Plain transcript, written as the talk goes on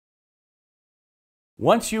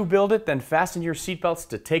Once you build it, then fasten your seatbelts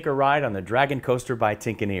to take a ride on the Dragon Coaster by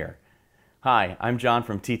Tinkineer. Hi, I'm John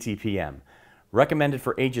from TTPM. Recommended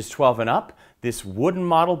for ages 12 and up, this wooden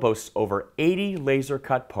model boasts over 80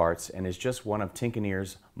 laser-cut parts and is just one of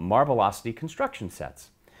Tinkineer's Marbleocity construction sets.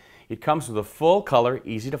 It comes with a full-color,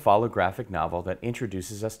 easy-to-follow graphic novel that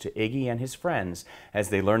introduces us to Iggy and his friends as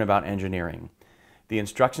they learn about engineering. The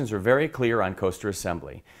instructions are very clear on coaster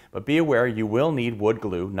assembly, but be aware you will need wood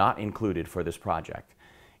glue not included for this project.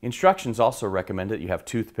 Instructions also recommend that you have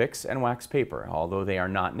toothpicks and wax paper. Although they are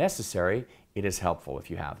not necessary, it is helpful if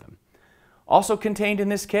you have them. Also contained in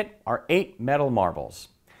this kit are 8 metal marbles.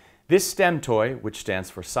 This STEM toy, which stands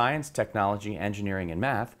for Science, Technology, Engineering, and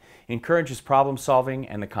Math, encourages problem solving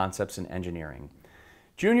and the concepts in engineering.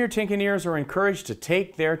 Junior Tinkineers are encouraged to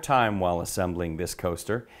take their time while assembling this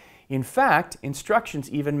coaster. In fact, instructions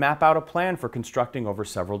even map out a plan for constructing over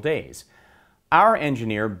several days. Our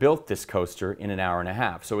engineer built this coaster in an hour and a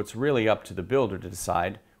half, so it's really up to the builder to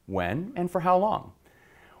decide when and for how long.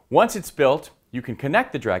 Once it's built, you can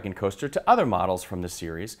connect the Dragon Coaster to other models from the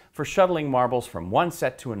series for shuttling marbles from one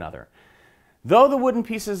set to another. Though the wooden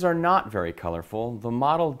pieces are not very colorful, the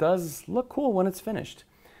model does look cool when it's finished.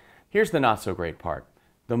 Here's the not so great part.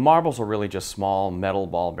 The marbles are really just small metal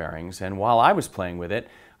ball bearings, and while I was playing with it,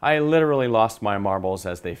 I literally lost my marbles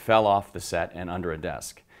as they fell off the set and under a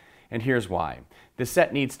desk. And here's why. The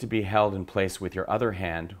set needs to be held in place with your other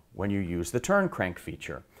hand when you use the turn crank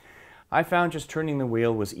feature. I found just turning the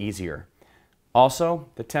wheel was easier. Also,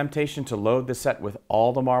 the temptation to load the set with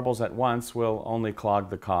all the marbles at once will only clog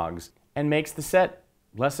the cogs and makes the set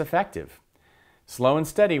less effective. Slow and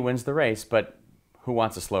steady wins the race, but who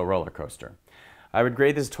wants a slow roller coaster? I would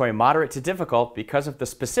grade this toy moderate to difficult because of the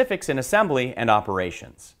specifics in assembly and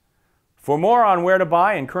operations. For more on where to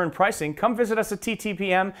buy and current pricing, come visit us at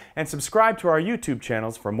TTPM and subscribe to our YouTube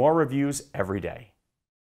channels for more reviews every day.